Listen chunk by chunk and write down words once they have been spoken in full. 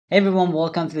Hey everyone,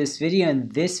 welcome to this video. In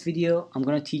this video, I'm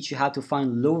going to teach you how to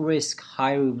find low risk,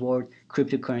 high reward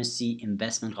cryptocurrency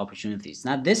investment opportunities.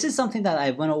 Now, this is something that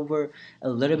I went over a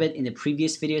little bit in the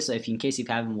previous video. So in case you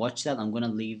haven't watched that, I'm going to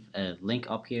leave a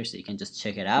link up here so you can just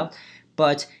check it out.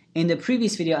 But in the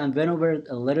previous video, I went over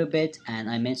a little bit and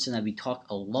I mentioned that we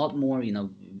talked a lot more,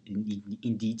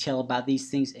 in detail about these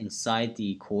things inside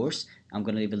the course. I'm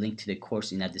going to leave a link to the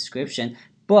course in that description.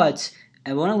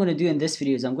 And what I'm going to do in this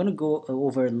video is I'm going to go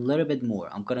over a little bit more.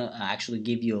 I'm going to actually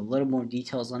give you a little more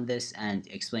details on this and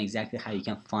explain exactly how you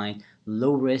can find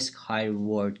low risk, high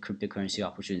reward cryptocurrency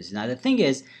opportunities. Now the thing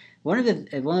is, one of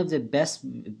the best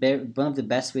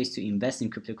ways to invest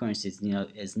in cryptocurrencies,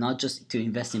 is not just to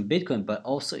invest in Bitcoin, but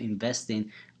also invest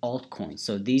in altcoins.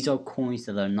 So these are coins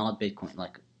that are not Bitcoin,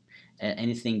 like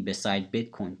anything beside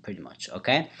Bitcoin pretty much.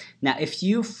 Okay, now if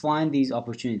you find these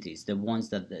opportunities, the ones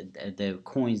that the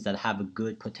coins that have a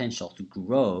good potential to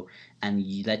grow, and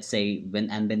let's say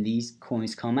when these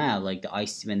coins come out, like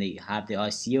when they have the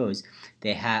ICOs,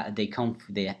 they're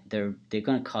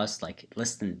gonna cost like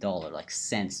less than $1, like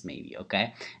cents maybe.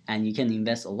 Okay, and you can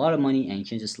invest a lot of money and you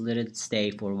can just let it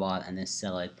stay for a while and then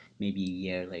sell it maybe a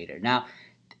year later. Now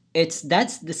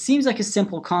this seems like a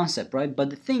simple concept, right? But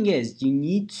the thing is, you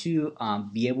need to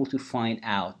be able to find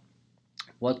out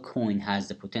what coin has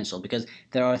the potential, because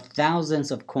there are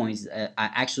thousands of coins. I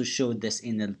actually showed this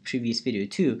in the previous video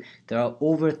too. There are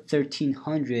over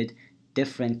 1,300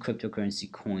 different cryptocurrency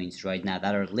coins right now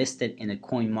that are listed in a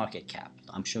coin market cap.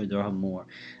 I'm sure there are more.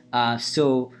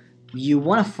 So you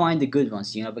want to find the good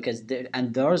ones, because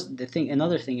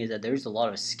another thing is that there's a lot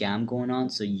of scam going on.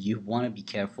 So you want to be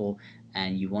careful.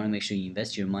 And you want to make sure you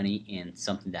invest your money in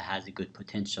something that has a good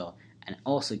potential and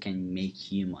also can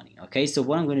make you money. Okay, so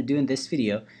what I'm going to do in this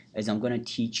video is I'm going to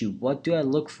teach you what do I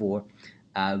look for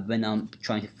when I'm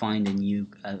trying to find a new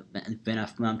when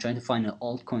I'm trying to find an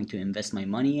altcoin to invest my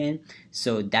money in.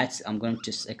 So I'm going to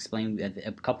just explain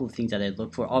a couple of things that I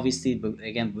look for. Obviously, but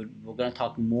again, we're going to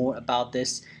talk more about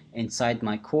this inside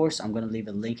my course. I'm going to leave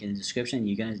a link in the description.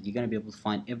 You're gonna be able to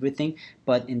find everything.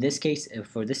 But in this case,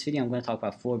 for this video, I'm going to talk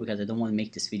about 4 because I don't want to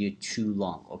make this video too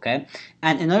long. Okay.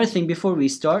 And another thing before we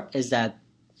start is that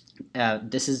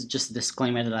this is just a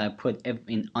disclaimer that I put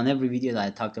on every video that I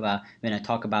talked about when I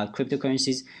talk about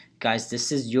cryptocurrencies. Guys,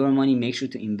 this is your money. Make sure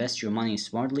to invest your money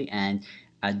smartly and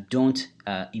don't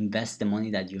invest the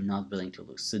money that you're not willing to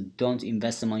lose. So don't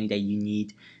invest the money that you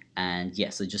need. And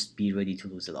yeah, so just be ready to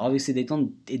lose it. Obviously,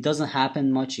 it doesn't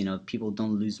happen much. People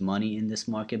don't lose money in this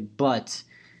market, but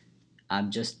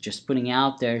I'm just putting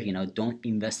out there, don't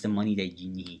invest the money that you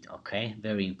need. Okay,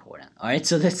 very important. All right,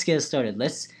 so let's get started.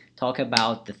 Let's talk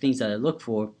about the things that I look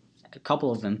for, a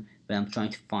couple of them, when I'm trying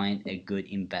to find a good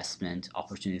investment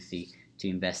opportunity to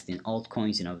invest in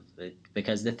altcoins.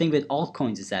 Because the thing with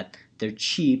altcoins is that they're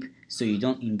cheap, so you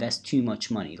don't invest too much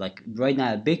money. Like right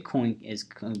now, a Bitcoin is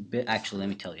actually, let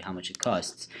me tell you how much it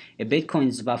costs. A Bitcoin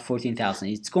is about 14,000.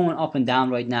 It's going up and down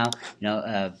right now.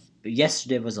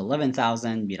 Yesterday was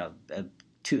 11,000.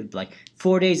 Like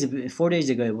 4 days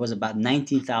ago it was about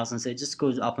 19,000. So it just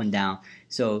goes up and down.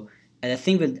 So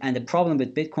the problem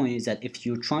with Bitcoin is that if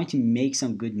you're trying to make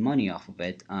some good money off of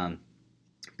it,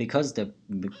 because the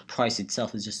price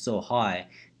itself is just so high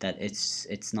that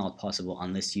it's not possible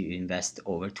unless you invest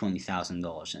over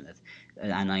 $20,000 in it.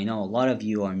 And I know a lot of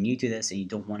you are new to this and you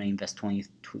don't want to invest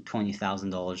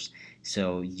 $20,000,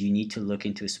 so you need to look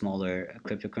into smaller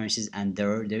cryptocurrencies, and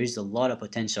there is a lot of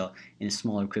potential in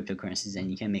smaller cryptocurrencies, and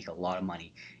you can make a lot of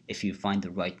money if you find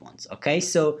the right ones. Okay,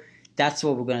 so that's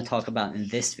what we're going to talk about in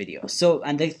this video. So,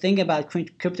 and the thing about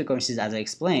cryptocurrencies, as I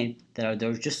explained,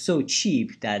 they're just so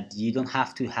cheap that you don't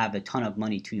have to have a ton of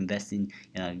money to invest in.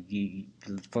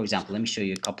 For example, let me show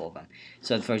you a couple of them.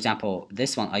 So, for example,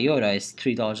 this one, IOTA, is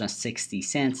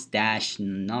 $3.60. Dash,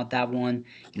 not that one.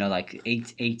 Like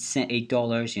 $8, $57,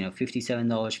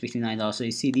 $59. So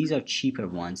you see, these are cheaper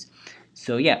ones.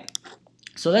 So yeah.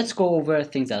 So let's go over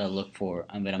things that I look for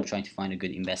when I'm trying to find a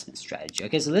good investment strategy.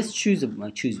 Okay, so let's choose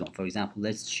one. For example,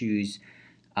 let's choose.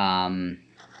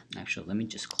 Actually, let me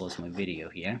just close my video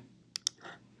here.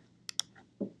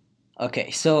 Okay,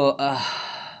 so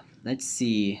let's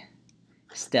see.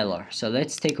 Stellar. So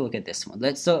let's take a look at this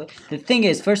one. So the thing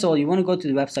is, first of all, you want to go to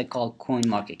the website called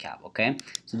CoinMarketCap. Okay,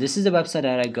 so this is the website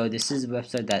that I go. This is the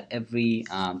website that every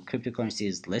cryptocurrency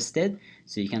is listed,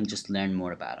 so you can just learn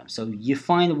more about them. So you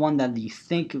find one that you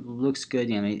think looks good.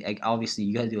 Obviously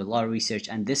you got to do a lot of research,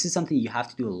 and this is something you have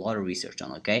to do a lot of research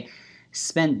on. Okay,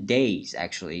 spend days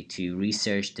actually to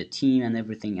research the team and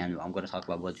everything, and I'm going to talk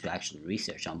about what to actually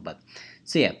research on. But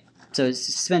so yeah. So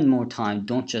spend more time.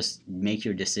 Don't just make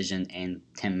your decision in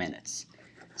 10 minutes.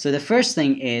 So the first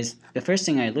thing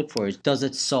I look for is, does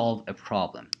it solve a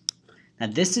problem? Now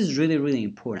this is really, really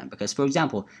important because, for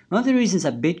example, one of the reasons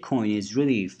that Bitcoin is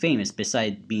really famous,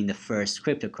 besides being the first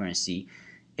cryptocurrency,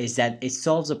 is that it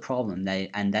solves a problem,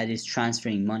 and that is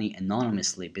transferring money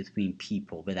anonymously between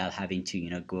people without having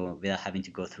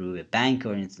to go through a bank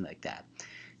or anything like that.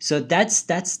 So that's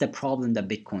the problem that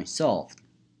Bitcoin solved.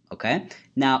 Okay.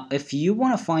 Now, if you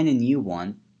want to find a new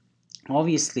one,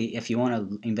 obviously, if you want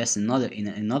to invest in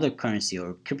another currency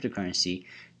or cryptocurrency,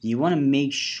 you want to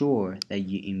make sure that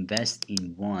you invest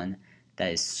in one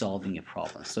that is solving a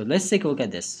problem. So let's take a look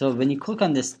at this. So when you click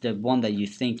on this, the one that you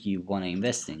think you want to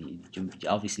invest in,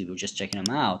 obviously we're just checking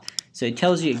them out. So it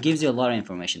tells you, it gives you a lot of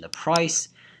information. The price,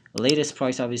 the latest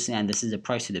price, obviously, and this is the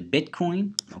price of the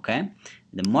Bitcoin. Okay,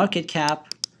 the market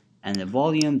cap, and the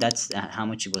volume, that's how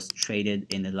much it was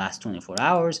traded in the last 24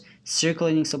 hours,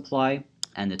 circulating supply,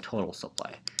 and the total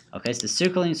supply. Okay, so the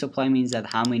circulating supply means that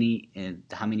how many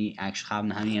units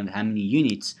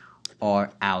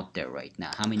are out there right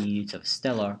now, how many units of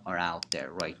Stellar are out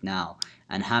there right now,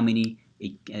 and how many,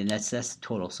 and that's the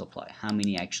total supply, how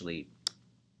many actually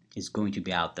is going to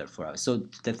be out there for us. So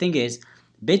the thing is,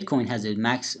 Bitcoin has a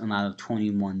max amount of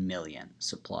 21 million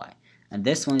supply, and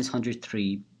this one is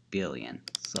 103 billion.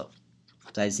 So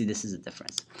I see this is a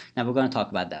difference. Now we're going to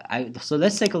talk about that. So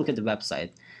let's take a look at the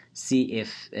website, see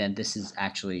if this is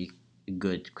actually a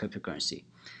good cryptocurrency.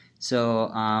 So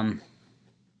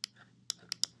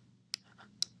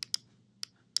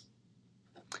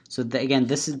again,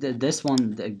 this is this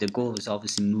one. The goal is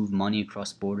obviously move money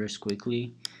across borders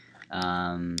quickly,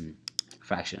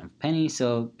 fraction of a penny.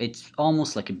 So it's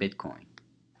almost like a Bitcoin.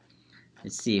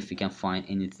 Let's see if we can find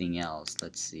anything else.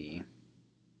 Let's see.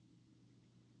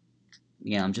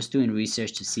 Yeah, I'm just doing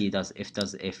research to see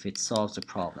if it solves the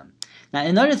problem. Now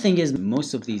another thing is,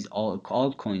 most of these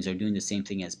altcoins are doing the same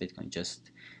thing as Bitcoin, just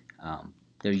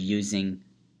they're using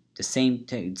the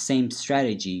same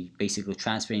strategy, basically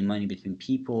transferring money between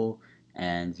people,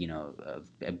 and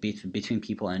between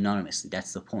people anonymously.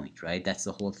 That's the point, right? That's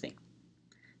the whole thing.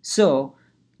 So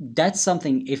that's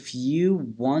something, if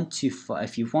you want to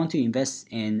invest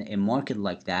in a market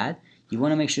like that, you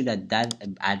want to make sure that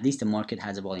at least the market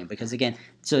has a volume, because again,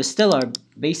 so Stellar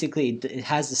basically it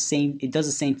does the same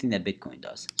thing that Bitcoin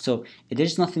does. So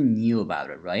there's nothing new about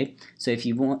it, right? So if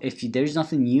there's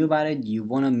nothing new about it, you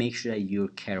want to make sure that you're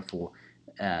careful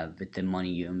with the money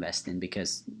you invest in,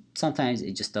 because sometimes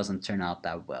it just doesn't turn out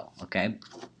that well. Okay.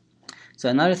 So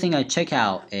another thing I check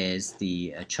out is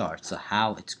the chart, so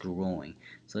how it's growing.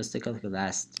 So let's take a look at the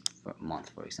last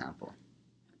month, for example.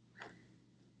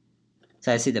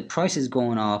 So I see the price is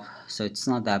going up, so it's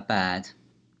not that bad.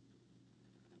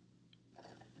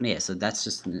 Yeah, so that's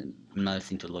just another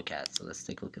thing to look at. So let's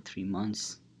take a look at 3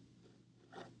 months.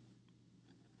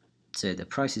 So the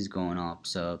price is going up,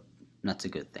 so that's a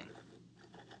good thing.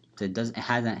 So it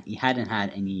hadn't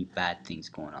had any bad things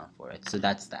going on for it. So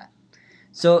that's that.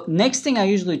 So next thing I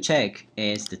usually check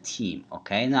is the team.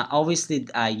 Okay, now obviously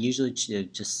I usually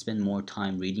just spend more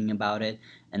time reading about it.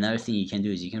 Another thing you can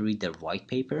do is you can read the white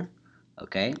paper.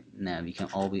 Okay, now you can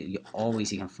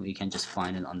just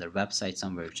find it on their website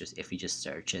somewhere. Just if you just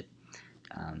search it,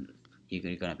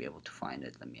 you're gonna be able to find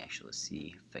it. Let me actually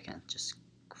see if I can just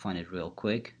find it real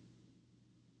quick.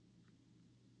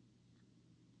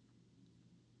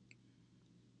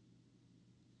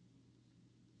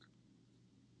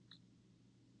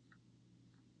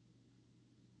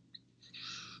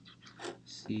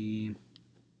 See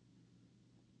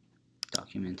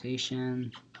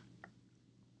documentation.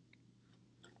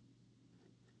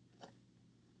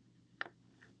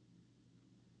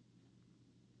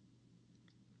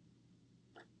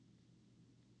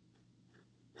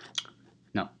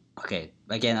 No, okay.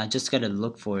 Again, I just gotta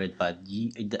look for it, but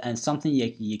something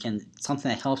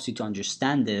that helps you to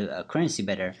understand the currency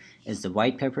better is the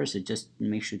white paper. So just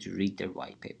make sure to read the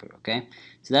white paper. Okay,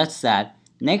 so that's that.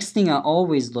 Next thing I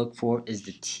always look for is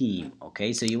the team.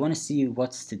 Okay, so you want to see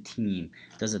what's the team.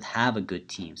 Does it have a good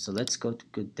team? So let's go to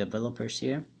good developers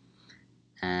here,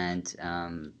 and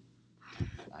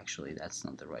actually that's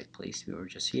not the right place. We were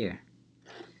just here.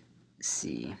 Let's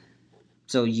see.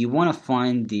 So you want to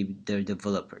find their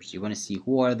developers. You want to see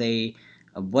who are they,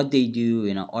 what they do.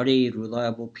 Are they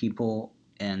reliable people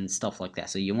and stuff like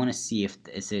that. So you want to see if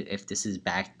this is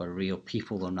backed by real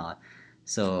people or not.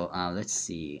 So let's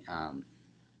see.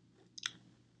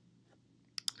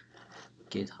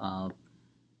 GitHub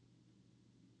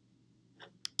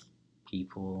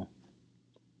people.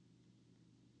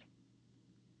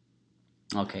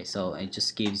 Okay, so it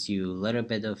just gives you a little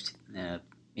bit of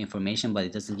information, but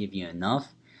it doesn't give you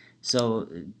enough. So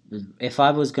if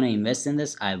I was going to invest in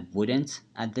this, I wouldn't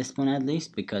at this point, at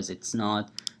least, because it's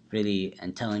not really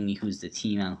and telling me who's the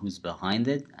team and who's behind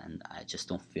it, and I just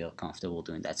don't feel comfortable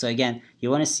doing that. So again,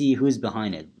 you want to see who's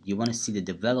behind it. You want to see the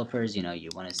developers, you know, you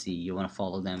want to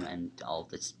follow them and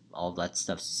all that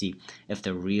stuff to see if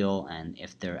they're real and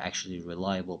if they're actually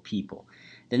reliable people.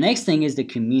 The next thing is the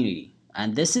community.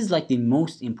 And this is like the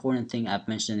most important thing I've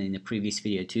mentioned in the previous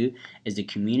video too, is the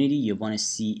community. You want to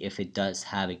see if it does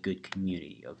have a good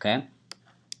community, okay?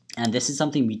 And this is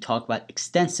something we talk about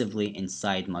extensively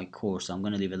inside my course. So I'm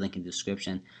going to leave a link in the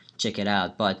description. Check it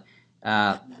out. But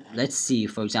let's see,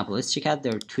 for example, let's check out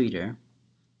their Twitter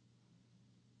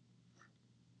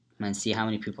and see how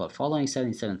many people are following.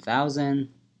 77,000.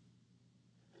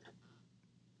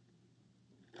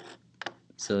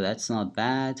 So that's not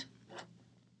bad.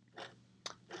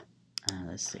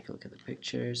 Let's take a look at the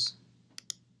pictures.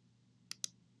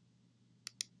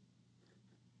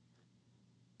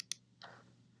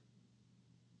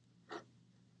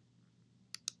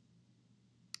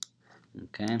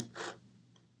 Okay.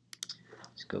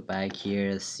 Let's go back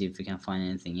here. Let's see if we can find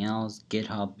anything else.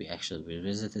 GitHub, we actually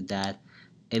revisited that.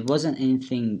 It wasn't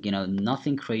anything, you know,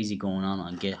 nothing crazy going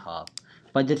on GitHub.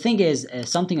 But the thing is,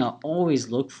 something I always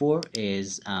look for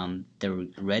is the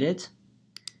Reddit.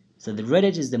 So the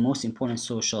Reddit is the most important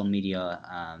social media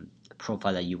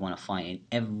profile that you want to find in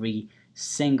every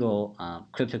single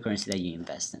cryptocurrency that you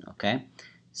invest in, okay?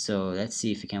 So let's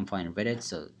see if you can find Reddit.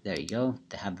 So there you go.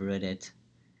 They have Reddit.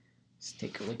 Let's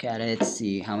take a look at it,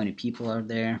 see how many people are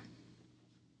there.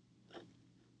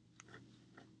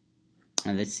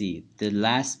 And let's see, the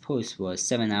last post was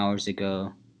 7 hours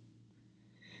ago.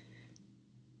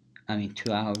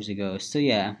 2 hours ago. So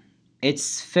yeah,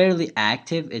 it's fairly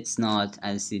active. It's not,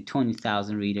 as the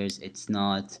 20,000 readers, it's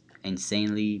not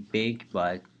insanely big,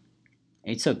 but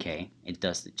it's okay. It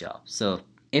does the job. So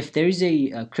if there is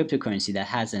a cryptocurrency that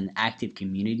has an active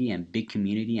community and big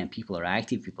community and people are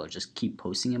active, people are just keep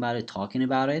posting about it, talking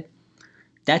about it,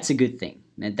 that's a good thing.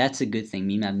 That's a good thing.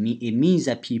 It means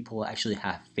that people actually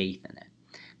have faith in it.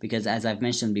 Because as I've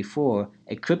mentioned before,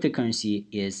 a cryptocurrency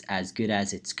is as good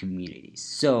as its community.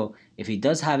 So if it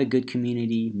does have a good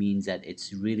community, means that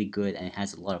it's really good and it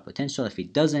has a lot of potential. If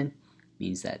it doesn't,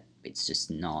 means that it's just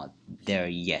not there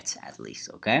yet, at least,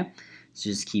 okay?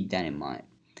 So just keep that in mind.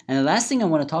 And the last thing I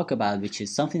want to talk about, which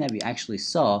is something that we actually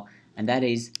saw, and that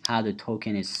is how the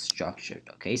token is structured,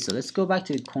 okay? So let's go back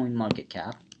to the coin market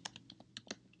cap.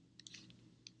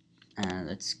 And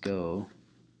let's go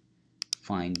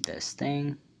find this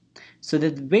thing. So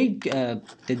the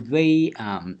way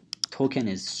token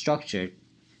is structured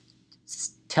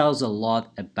tells a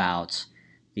lot about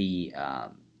the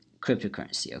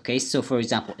cryptocurrency. Okay, so for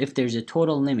example, if there's a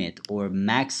total limit or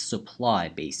max supply,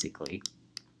 basically,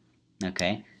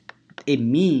 okay, it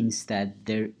means that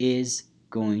there is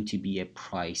going to be a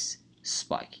price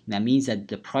spike. That means that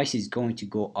the price is going to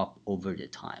go up over the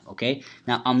time. Okay,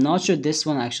 now I'm not sure this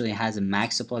one actually has a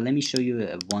max supply. Let me show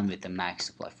you one with a max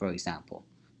supply. For example,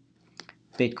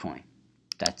 Bitcoin,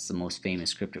 that's the most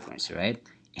famous cryptocurrency, right?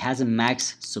 It has a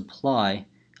max supply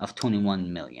of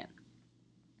 21 million.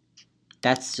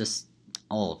 That's just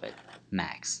all of it,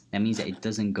 max. That means that it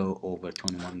doesn't go over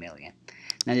 21 million.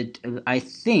 Now, I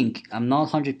think, I'm not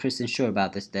 100% sure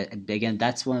about this. That again,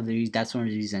 that's one of the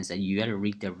reasons that you gotta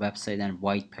read their website and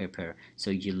white paper so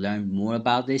you learn more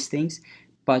about these things.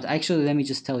 But actually, let me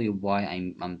just tell you why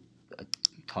I'm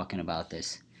talking about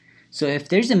this. So if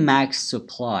there's a max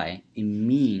supply, it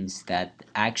means that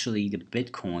actually the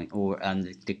Bitcoin or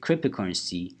the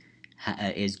cryptocurrency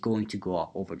is going to go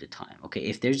up over the time. Okay,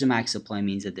 if there's a max supply, it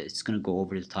means that it's going to go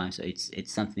over the time. So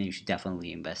it's something you should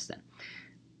definitely invest in.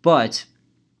 But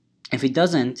if it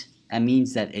doesn't, that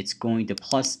means that it's going to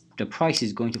the price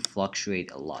is going to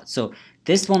fluctuate a lot. So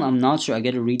this one, I'm not sure. I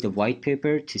got to read the white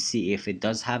paper to see if it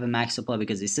does have a max supply,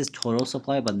 because it says total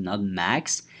supply but not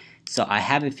max. So I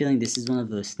have a feeling this is one of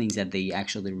those things that they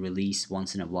actually release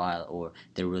once in a while, or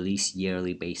they release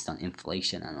yearly based on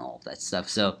inflation and all of that stuff.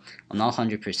 So I'm not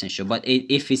 100% sure. But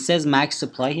if it says max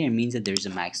supply here, it means that there's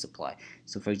a max supply.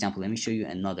 So for example, let me show you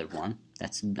another one.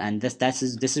 This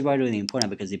is why really important,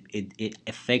 because it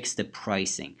affects the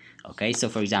pricing. Okay, so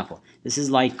for example, this is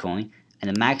Litecoin,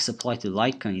 and the max supply to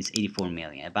Litecoin is 84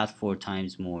 million, about 4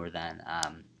 times more than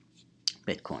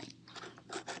Bitcoin.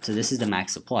 So this is the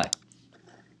max supply.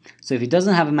 So if it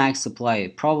doesn't have a max supply,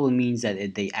 it probably means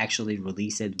that they actually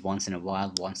release it once in a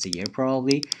while, once a year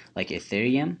probably, like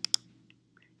Ethereum.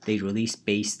 They release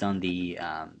based on the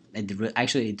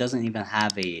actually it doesn't even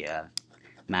have a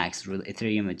max.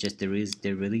 Ethereum, it just they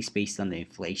release based on the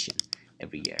inflation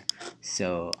every year.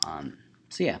 So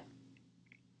so yeah.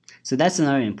 So that's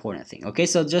another important thing. Okay,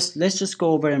 so let's just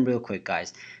go over them real quick,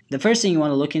 guys. The first thing you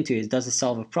want to look into is, does it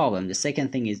solve a problem? The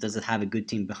second thing is, does it have a good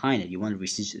team behind it? You want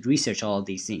to research all of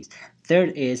these things.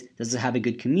 Third is, does it have a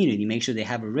good community? Make sure they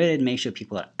have a Reddit, make sure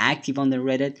people are active on the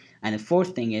Reddit. And the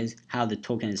fourth thing is how the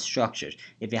token is structured.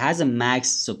 If it has a max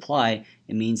supply,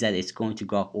 it means that it's going to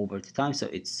go up over the time, so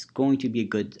it's going to be a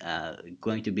good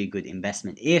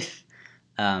investment if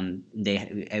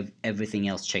everything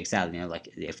else checks out. You know, like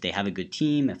if they have a good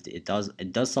team, if it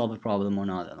does solve a problem or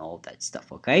not, and all of that stuff.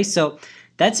 Okay, so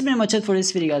that's pretty much it for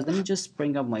this video, guys. Let me just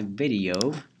bring up my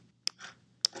video.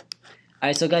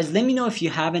 Alright, so guys, let me know if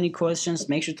you have any questions.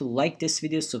 Make sure to like this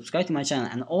video, subscribe to my channel,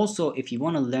 and also if you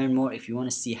want to learn more, if you want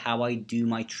to see how I do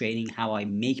my trading, how I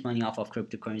make money off of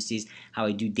cryptocurrencies, how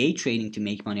I do day trading to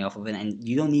make money off of it, and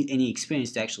you don't need any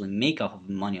experience to actually make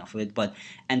money off of it.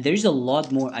 And there's a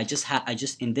lot more.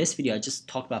 In this video I just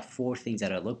talked about 4 things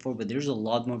that I look for, but there's a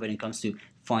lot more when it comes to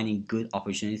finding good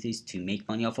opportunities to make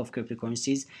money off of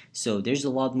cryptocurrencies. So there's a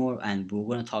lot more, and we're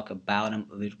going to talk about them.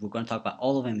 We're going to talk about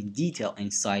all of them in detail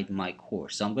inside my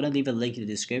course. So I'm going to leave a link in the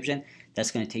description. That's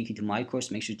going to take you to my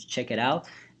course. Make sure to check it out.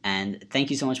 And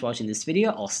thank you so much for watching this video.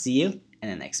 I'll see you in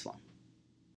the next one.